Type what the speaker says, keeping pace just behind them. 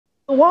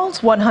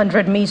world's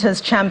 100 meters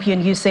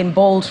champion Usain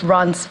Bolt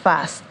runs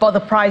fast, but the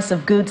price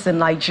of goods in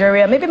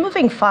Nigeria may be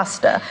moving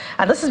faster.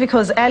 And this is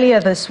because earlier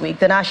this week,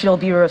 the National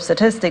Bureau of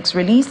Statistics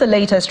released the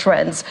latest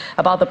trends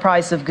about the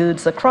price of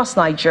goods across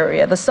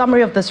Nigeria. The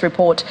summary of this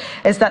report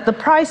is that the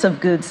price of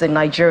goods in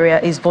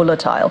Nigeria is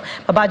volatile.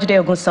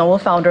 Babajide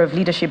Ogunsanwo, founder of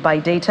Leadership by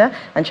Data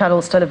and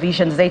Channels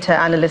Television's data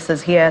analyst,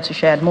 is here to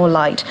shed more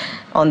light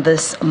on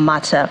this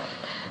matter.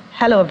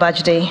 Hello,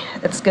 Babajide.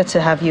 It's good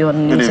to have you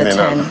on News at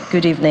 10.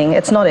 Good evening.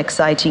 It's not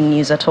exciting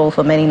news at all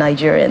for many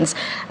Nigerians.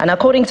 And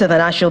according to the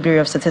National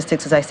Bureau of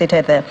Statistics, as I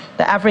stated there,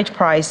 the average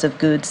price of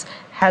goods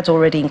has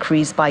already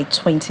increased by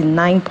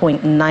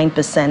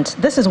 29.9%.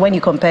 This is when you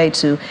compare it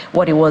to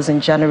what it was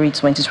in January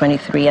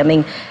 2023. I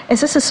mean,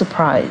 is this a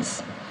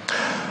surprise?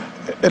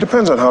 It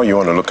depends on how you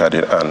want to look at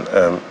it.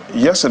 And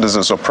yes, it is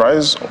a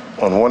surprise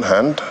on one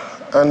hand,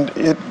 and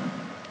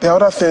there are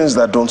other things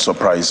that don't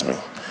surprise me.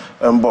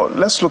 But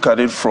let's look at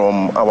it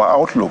from our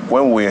outlook.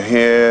 When we're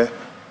here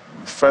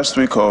first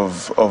week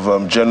of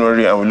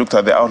January and we looked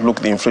at the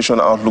outlook, the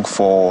inflation outlook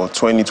for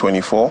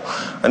 2024,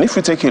 and if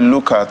we take a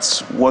look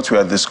at what we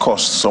had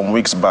discussed some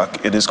weeks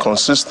back, it is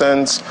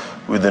consistent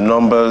with the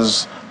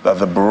numbers that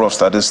the Bureau of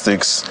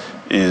Statistics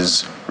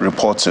is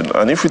reporting.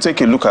 And if we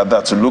take a look at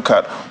that, to look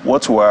at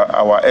what were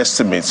our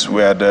estimates,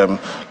 we had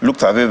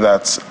looked at it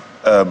that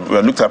we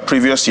looked at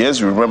previous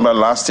years. We remember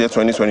last year,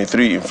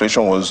 2023,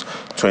 inflation was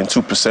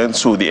 22%.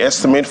 So the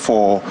estimate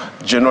for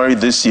January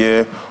this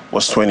year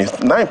was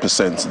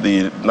 29%.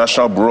 The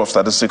National Bureau of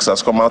Statistics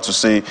has come out to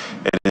say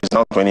it is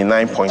now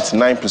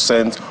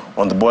 29.9%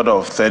 on the border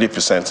of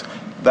 30%.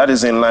 That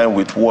is in line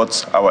with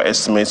what our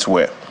estimates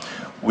were.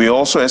 We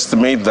also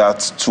estimate that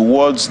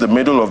towards the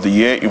middle of the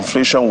year,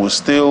 inflation will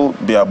still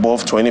be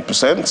above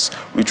 20%,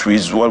 which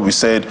is what we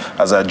said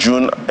as our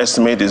June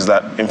estimate, is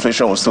that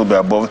inflation will still be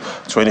above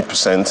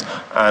 20%.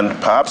 And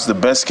perhaps the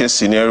best case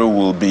scenario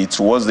will be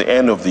towards the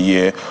end of the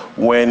year,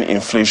 when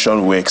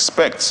inflation we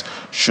expect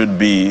should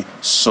be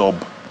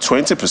sub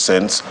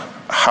 20%.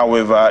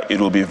 However, it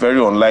will be very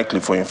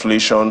unlikely for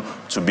inflation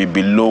to be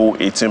below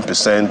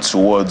 18%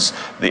 towards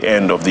the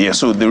end of the year.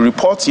 So the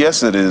report,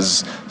 yes, it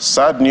is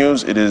sad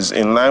news. It is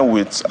in line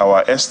with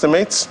our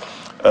estimates.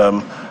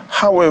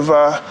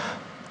 However,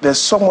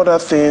 there's some other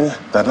thing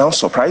that now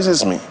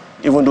surprises me,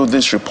 even though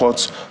this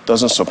report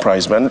doesn't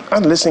surprise me.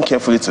 And listen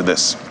carefully to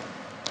this.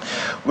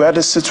 We had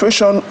a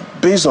situation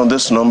based on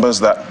these numbers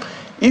that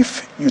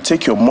if you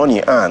take your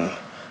money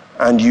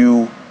and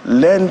you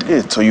lend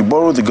it, or you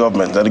borrow the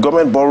government, and the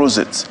government borrows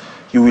it,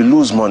 you will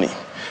lose money,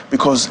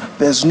 because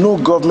there's no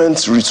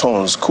government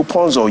returns,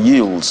 coupons or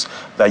yields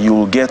that you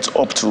will get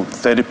up to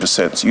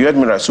 30%. You heard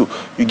me right. So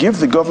you give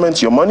the government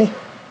your money,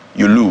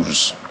 you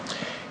lose.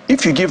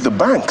 If you give the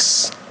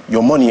banks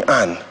your money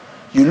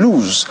you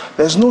lose.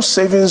 There's no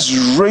savings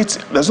rate,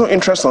 there's no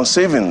interest on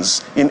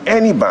savings in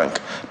any bank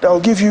that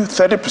will give you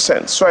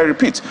 30%. So I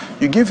repeat,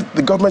 you give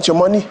the government your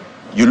money,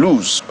 you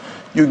lose.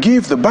 You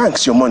give the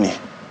banks your money,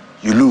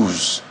 you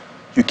lose.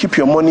 You keep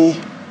your money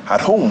at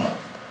home.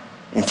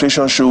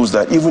 Inflation shows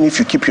that even if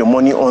you keep your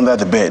money under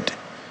the bed,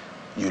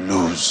 you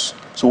lose.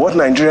 So what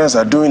Nigerians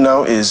are doing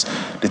now is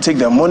they take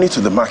their money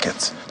to the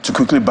market to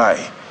quickly buy.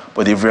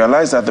 But they've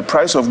realized that the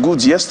price of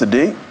goods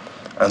yesterday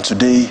and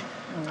today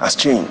has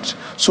changed.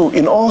 So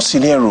in all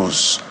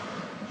scenarios,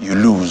 you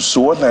lose.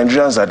 So what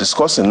Nigerians are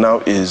discussing now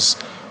is,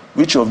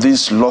 which of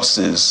these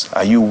losses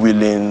are you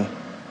willing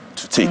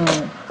to take?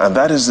 And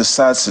that is the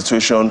sad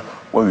situation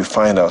where we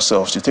find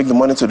ourselves. You take the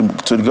money to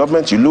the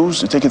government, you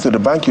lose. You take it to the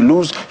bank, you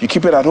lose. You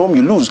keep it at home,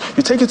 you lose.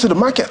 You take it to the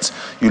market,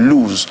 you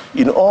lose.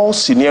 In all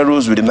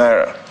scenarios with the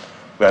Naira,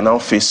 we are now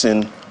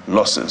facing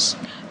losses.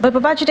 But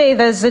Babajide,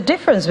 there's a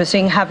difference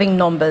between having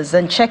numbers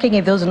and checking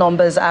if those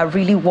numbers are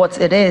really what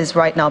it is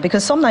right now,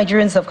 because some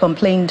Nigerians have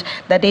complained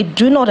that they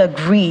do not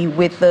agree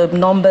with the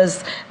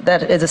numbers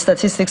that the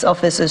Statistics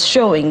Office is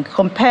showing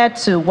compared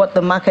to what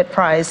the market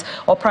price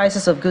or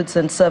prices of goods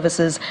and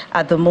services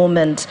at the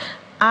moment.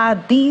 Are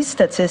these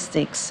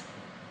statistics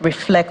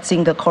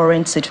reflecting the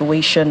current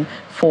situation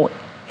for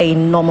a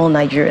normal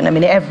Nigerian? I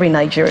mean, every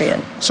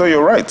Nigerian. So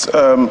you're right.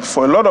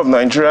 For a lot of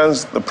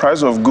Nigerians, the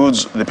price of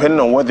goods, depending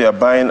on what they are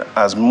buying,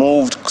 has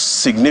moved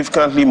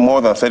significantly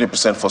more than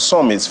 30%. For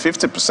some, it's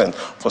 50%.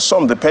 For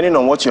some, depending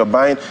on what you're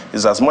buying,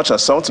 is as much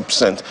as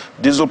 70%.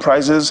 Diesel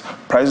prices,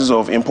 prices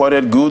of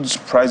imported goods,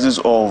 prices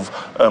of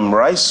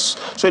rice.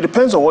 So it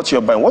depends on what you're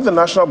buying. What the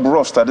National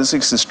Bureau of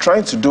Statistics is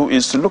trying to do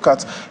is to look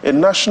at a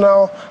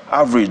national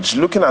average,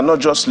 looking at not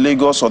just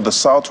Lagos or the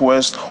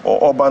Southwest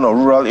or urban or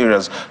rural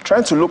areas,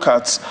 trying to look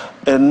at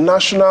a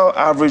national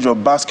average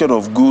of basket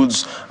of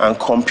goods and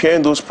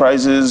comparing those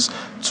prices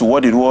to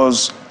what it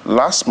was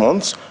last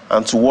month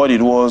and to what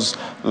it was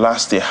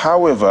last year.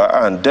 However,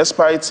 and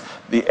despite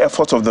the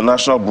effort of the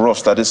National Bureau of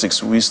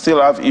Statistics, we still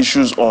have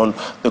issues on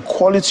the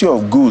quality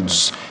of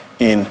goods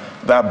in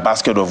that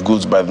basket of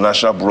goods by the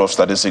National Bureau of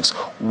Statistics.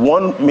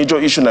 One major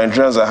issue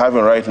Nigerians are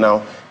having right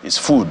now is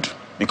food,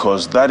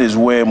 because that is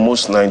where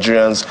most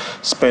Nigerians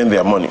spend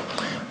their money.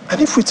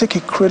 And if we take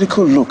a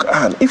critical look,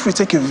 and if we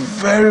take a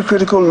very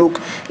critical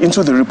look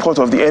into the report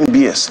of the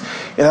NBS,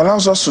 it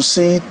allows us to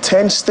see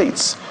 10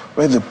 states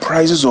where the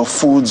prices of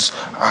foods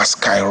are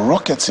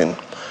skyrocketing.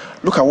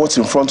 Look at what's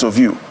in front of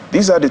you.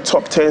 These are the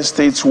top 10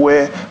 states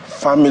where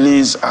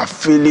families are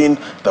feeling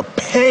the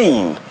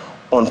pain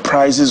on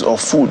prices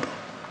of food.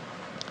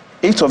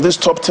 8 of these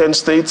top 10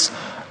 states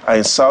are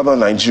in southern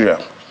Nigeria.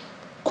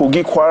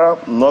 Kogi,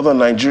 Kwara, northern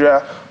Nigeria,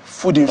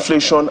 food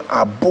inflation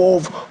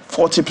above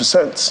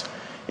 40%.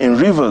 In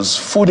Rivers,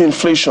 food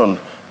inflation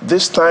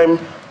this time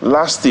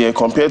last year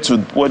compared to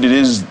what it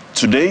is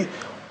today,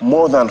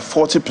 more than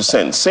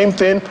 40%. Same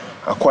thing,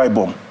 Akwa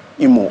Ibom,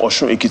 Imo,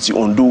 Osun, Ekiti,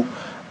 Ondo,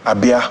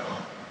 Abia.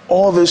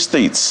 All these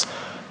states,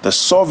 the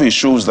survey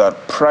shows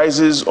that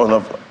prices on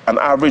an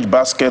average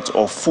basket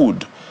of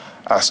food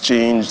has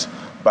changed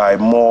by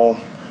more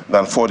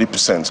than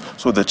 40%.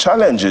 So the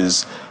challenge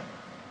is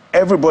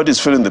everybody's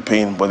feeling the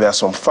pain, but there are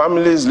some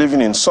families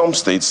living in some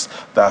states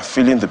that are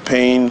feeling the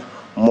pain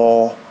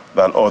more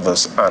than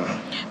others.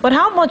 But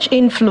how much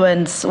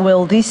influence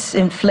will these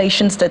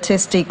inflation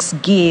statistics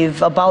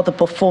give about the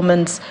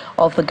performance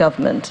of the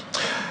government?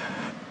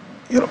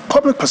 You know,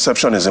 public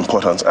perception is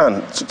important.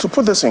 And to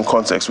put this in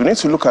context, we need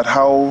to look at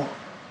how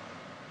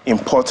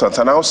important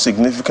and how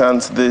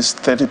significant this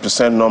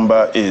 30%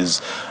 number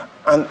is.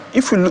 And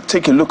if we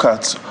take a look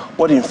at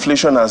what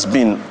inflation has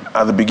been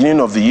at the beginning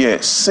of the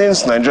year,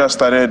 since Nigeria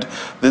started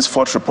this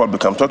Fourth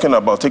Republic, I'm talking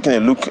about taking a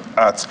look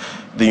at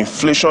the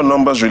inflation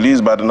numbers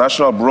released by the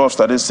National Bureau of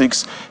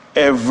Statistics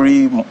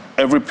every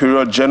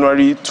period,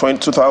 January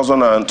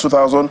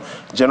 2000,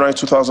 January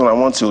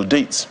 2001 till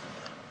date.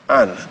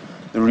 And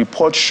the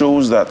report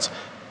shows that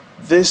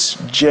this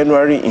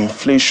January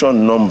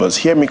inflation numbers,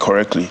 hear me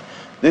correctly,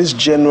 this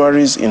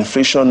January's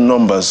inflation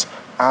numbers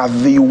are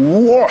the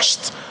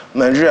worst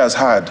Nigeria has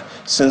had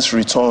since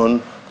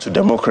return to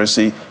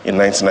democracy in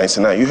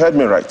 1999. You heard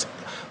me right.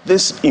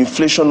 These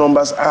inflation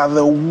numbers are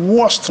the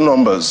worst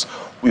numbers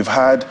we've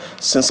had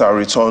since our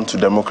return to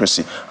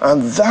democracy.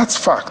 And that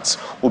fact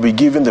will be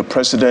giving the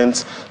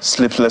president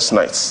sleepless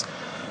nights.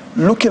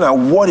 Looking at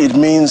what it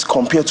means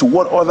compared to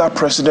what other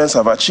presidents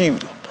have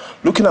achieved,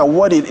 looking at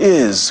what it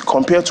is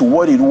compared to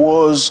what it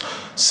was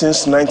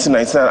since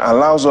 1999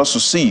 allows us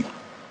to see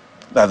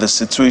that the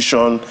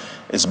situation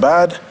is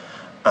bad.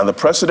 And the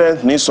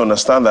president needs to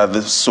understand that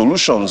the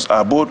solutions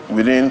are both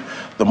within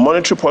the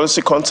monetary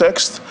policy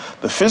context,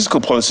 the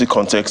fiscal policy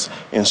context.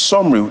 In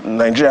summary,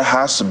 Nigeria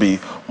has to be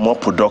more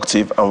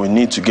productive and we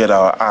need to get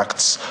our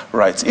acts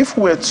right. If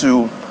we're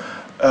to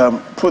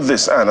put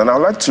this on, and I'd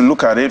like to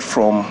look at it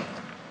from,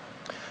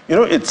 you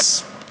know,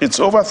 it's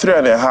over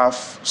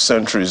 3.5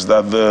 centuries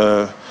that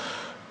the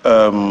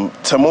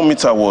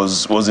thermometer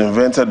was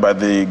invented by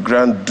the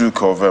Grand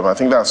Duke of, I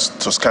think that's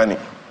Tuscany.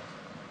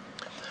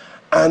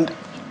 And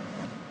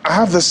I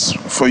have this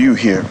for you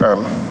here. Let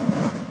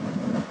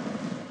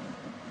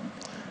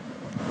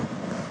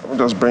me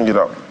just bring it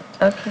up.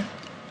 Okay.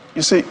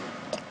 You see,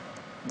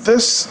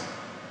 this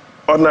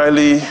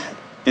ordinarily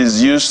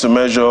is used to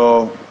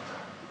measure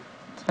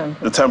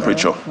the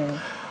temperature. Yeah.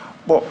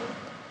 But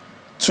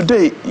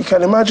today, you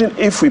can imagine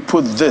if we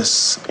put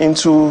this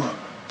into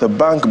the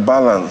bank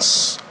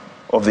balance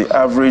of the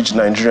average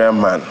Nigerian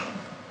man.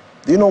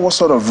 Do you know what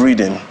sort of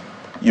reading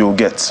you'll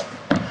get?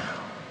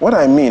 What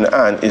I mean,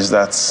 Anne, is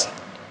that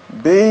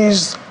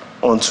based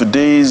on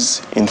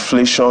today's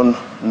inflation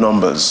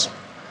numbers,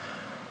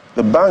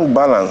 the bank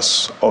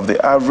balance of the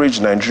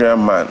average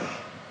Nigerian man,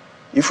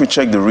 if we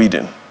check the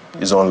reading,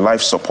 is on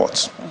life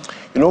support.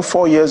 You know,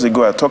 4 years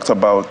ago, I talked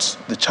about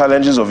the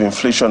challenges of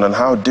inflation and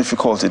how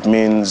difficult it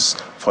means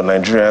for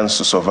Nigerians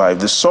to survive.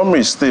 The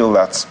summary is still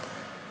that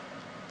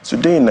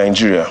today in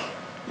Nigeria,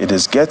 it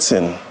is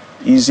getting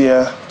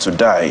easier to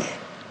die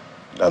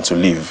than to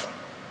live.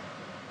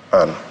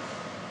 Anne.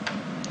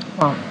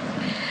 Wow.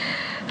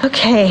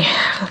 Okay,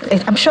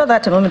 I'm sure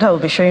that thermometer will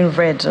be showing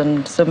red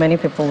on so many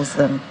people's.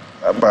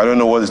 But I don't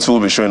know what it will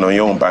be showing on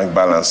your own bank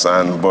balance.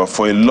 But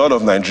for a lot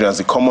of Nigerians,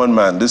 the common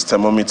man, this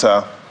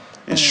thermometer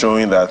is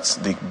showing that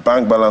the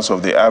bank balance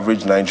of the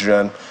average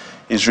Nigerian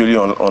is really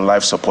on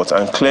life support.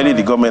 And clearly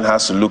the government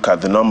has to look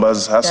at the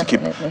numbers, has to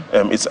keep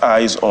its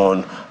eyes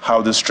on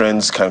how these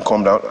trends can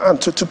come down. And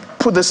to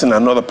put this in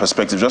another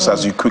perspective, just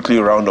as you quickly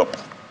round up,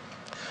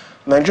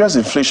 Nigeria's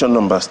inflation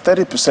numbers,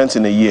 30%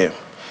 in a year,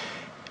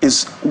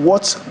 is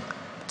what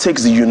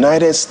takes the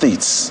United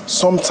States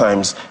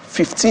sometimes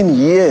 15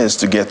 years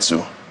to get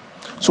to.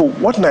 So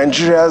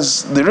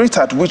the rate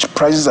at which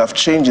prices have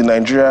changed in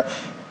Nigeria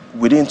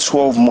within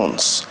 12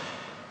 months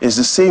is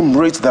the same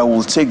rate that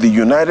will take the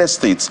United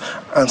States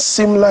and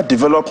similar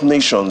developed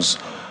nations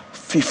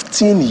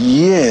 15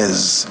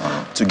 years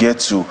to get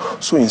to.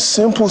 So in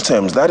simple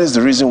terms, that is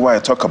the reason why I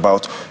talk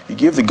about you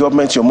give the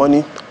government your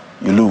money,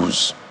 you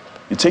lose.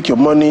 You take your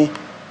money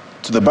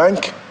to the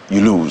bank,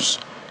 you lose.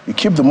 You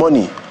keep the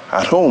money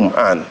at home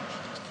and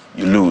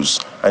you lose.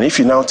 And if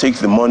you now take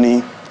the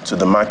money to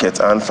the market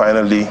and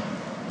finally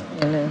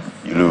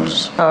you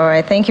lose. All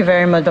right. Thank you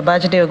very much,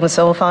 Babajide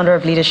Ogunsowo, founder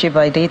of Leadership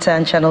by Data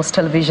and Channels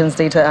Television's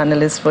data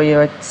analyst, for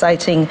your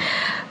exciting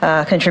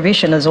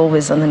contribution, as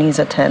always, on the news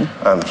at 10.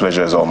 And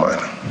pleasure is all mine.